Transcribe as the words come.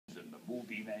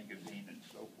Family magazine and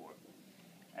so forth.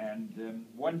 And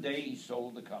one day he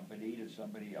sold the company to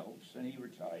somebody else, and he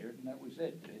retired, and that was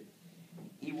it.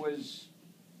 He was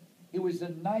a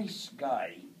nice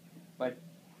guy, but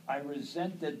I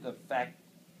resented the fact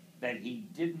that he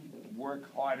didn't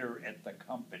work harder at the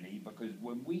company, because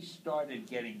when we started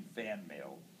getting fan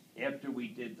mail, after we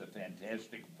did the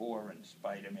Fantastic Four and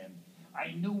Spider-Man,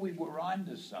 I knew we were on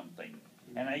to something.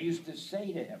 And I used to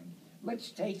say to him,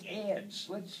 let's take ads,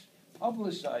 let's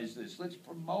publicize this, let's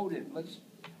promote it,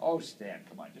 oh, Stan,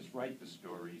 come on, just write the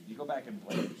stories. You go back and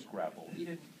play Scrabble. He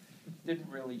didn't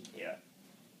really care.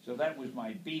 So that was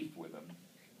my beef with him.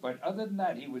 But other than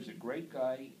that, he was a great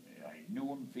guy. I knew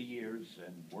him for years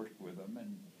and worked with him,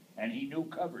 and he knew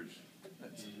covers.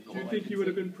 Do you think he would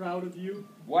have been proud of you?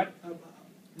 What?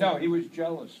 No, he was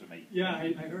jealous of me. Yeah,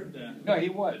 I heard that. No, he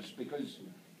was, because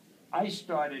I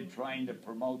started trying to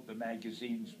promote the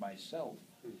magazines myself,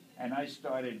 and I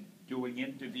started doing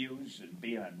interviews and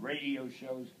being on radio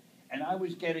shows, and I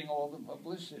was getting all the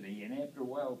publicity, and after a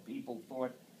while people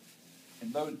thought,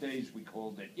 in those days we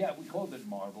called it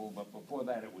Marvel, but before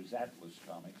that it was Atlas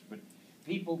Comics, but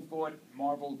people thought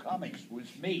Marvel Comics was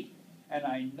me, and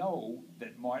I know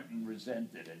that Martin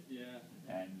resented it.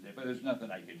 Yeah. But there's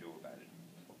nothing I could do about it.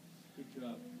 Good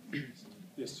job.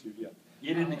 Yes, yeah.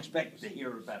 You didn't expect to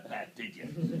hear about that, did you?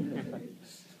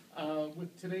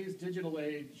 With today's digital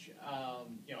age,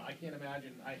 I can't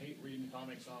imagine. I hate reading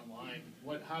comics online.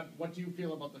 What do you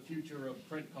feel about the future of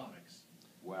print comics?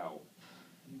 Wow.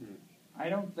 I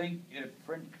don't think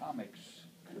print comics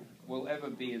will ever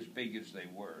be as big as they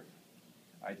were.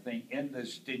 I think in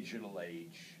this digital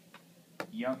age,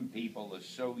 young people are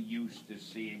so used to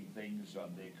seeing things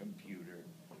on their computer,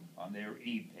 on their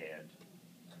iPad,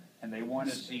 and they want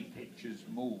to see pictures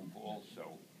move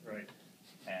also. Right.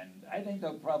 And I think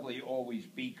there'll probably always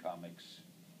be comics,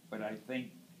 but I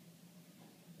think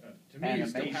to me, you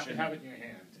still have to have it in your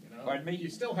hand. Pardon me? You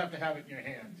still have to have it in your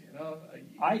hand.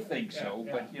 I think so,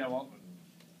 but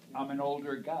I'm an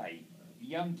older guy.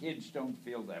 Young kids don't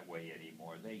feel that way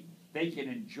anymore. They can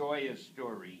enjoy a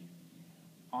story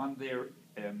on their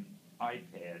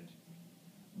iPad,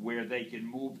 where they can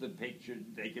move the picture,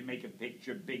 they can make a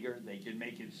picture bigger, they can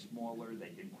make it smaller, they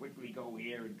can quickly go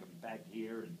here and come back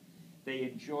here, and they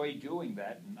enjoy doing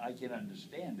that, and I can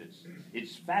understand it.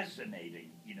 It's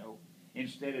fascinating,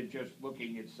 instead of just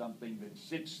looking at something that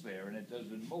sits there and it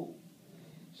doesn't move.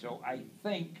 So I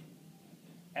think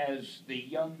as the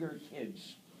younger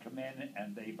kids come in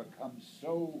and they become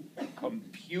so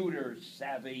computer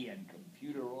savvy and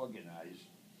computer organized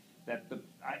that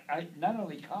I not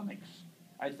only comics,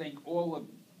 I think all of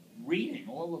reading,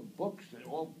 all of books, and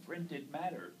all printed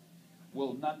matter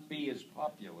will not be as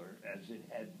popular as it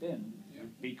had been,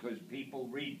 because people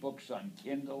read books on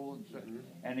Kindle,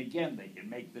 and again, they can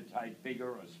make the type bigger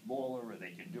or smaller, or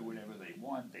they can do whatever they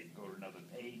want. They can go to another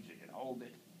page, they can hold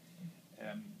it.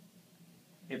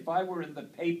 If I were in the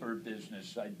paper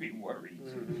business, I'd be worried.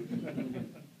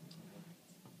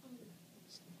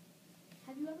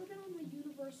 Have you ever been on the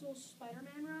Universal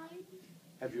Spider-Man ride?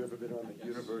 Have you ever been on the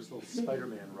Universal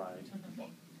Spider-Man ride?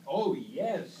 Oh,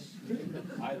 yes.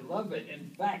 I love it.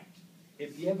 In fact,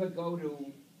 if you ever go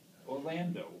to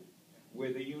Orlando,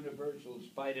 where the Universal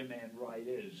Spider-Man ride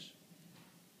is,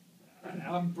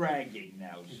 I'm bragging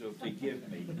now, so forgive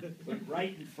me, but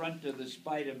right in front of the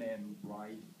Spider-Man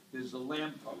ride, there's a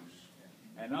lamppost.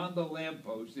 And on the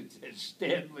lamppost, it says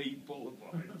Stanley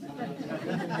Boulevard.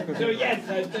 So yes,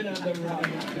 I've been on the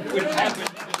ride, which happens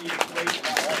to be a great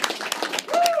ride.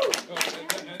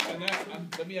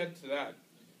 Let me add to that.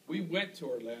 We went to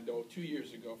Orlando 2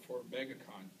 years ago for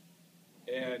MegaCon,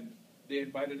 and they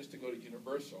invited us to go to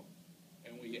Universal,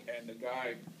 and the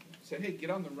guy said, "Hey, get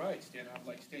on the ride, Stan." I'm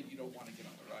like, "Stan, you don't want to get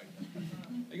on the ride."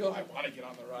 They go, "I want to get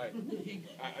on the ride."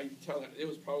 I tell him it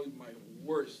was probably my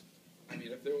worst. I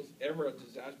mean, if there was ever a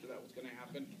disaster that was going to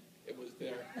happen, it was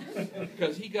there,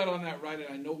 because he got on that ride,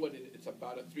 and I know what it's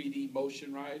about, a 3D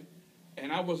motion ride.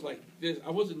 And I was like this. I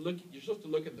wasn't looking. You're supposed to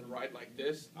look at the ride like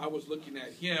this. I was looking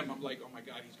at him. I'm like, oh my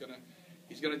God, he's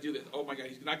gonna do this. Oh my God,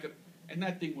 he's not gonna. And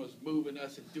that thing was moving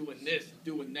us and doing this and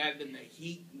doing that in the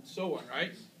heat and so on,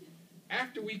 right?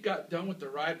 After we got done with the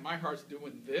ride, my heart's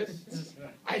doing this.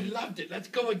 I loved it. Let's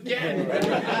go again.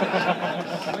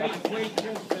 Wait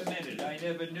just a minute. I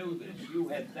never knew this. You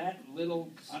had that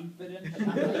little confidence?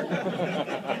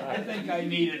 I think I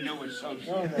need a new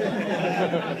associate.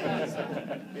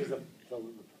 Here's a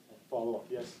follow-up,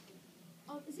 yes?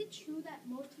 Is it true that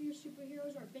most of your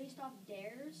superheroes are based off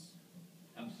dares?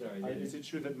 I'm sorry. Is it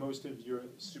true that most of your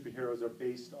superheroes are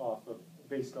based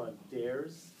on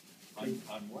dares? On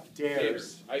what?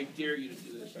 Dares. I dare you to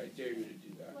do this, I dare you to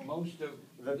do that. Most of,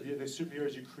 The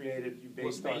superheroes you created, you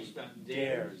based Were based on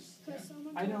dares. Because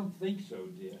someone I told, don't think so,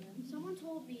 dear. someone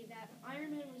told me that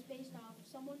Iron Man was based off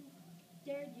someone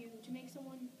dared you to make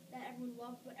someone that everyone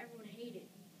loved but everyone hated.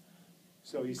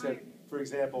 So he said, for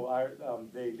example,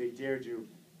 they dared you,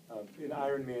 in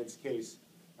Iron Man's case,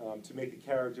 to make a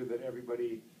character that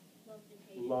everybody Loved and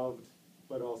hated. loved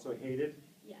but also hated.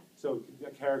 Yeah. So a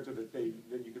character that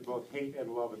you could both hate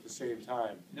and love at the same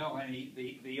time. No, honey,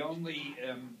 the only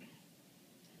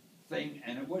thing,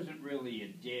 and it wasn't really a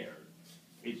dare,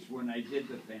 it's when I did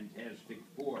the Fantastic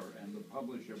Four, and the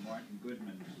publisher, Martin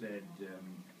Goodman, said,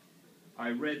 I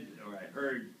read, or I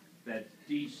heard, that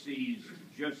DC's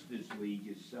Justice League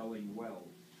is selling well.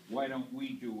 Why don't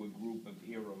we do a group of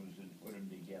heroes and put them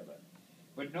together?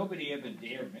 But nobody ever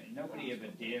dared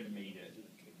me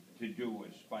to do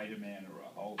a Spider-Man or a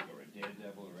Hulk or a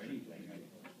Daredevil or anything.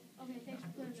 Okay, thanks for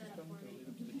clearing that up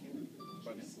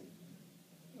for me.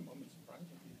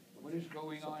 What is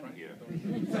going on here?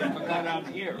 I forgot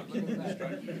I'm here.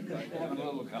 Having a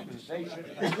little conversation.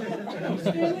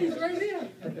 Stanley's right here.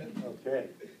 Okay,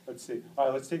 let's see. All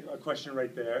right, let's take a question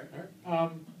right there.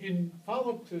 In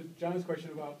follow-up to John's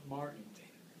question about Martin,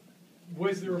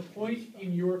 was there a point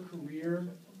in your career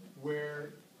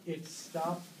where it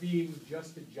stopped being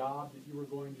just a job that you were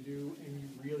going to do and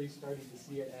you really started to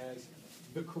see it as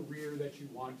the career that you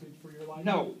wanted for your life?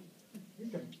 No,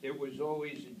 Okay. it was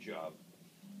always a job.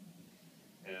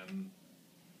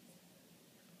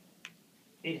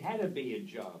 It had to be a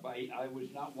job. I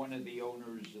was not one of the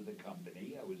owners of the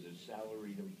company. I was a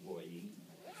salaried employee.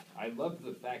 I loved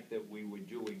the fact that we were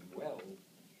doing well,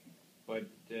 but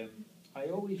I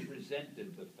always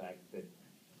resented the fact that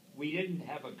we didn't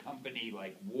have a company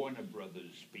like Warner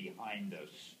Brothers behind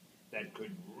us that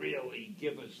could really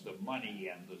give us the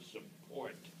money and the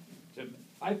support.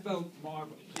 I felt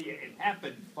marvelous. See, it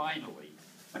happened finally.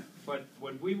 But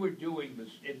when we were doing this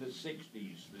in the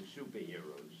 60s, the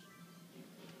superheroes,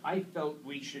 I felt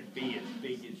we should be as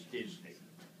big as Disney.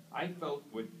 I felt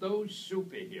with those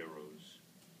superheroes,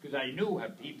 because I knew how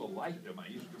people liked them. I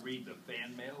used to read the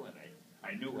fan mail, and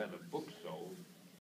I knew how the books sold.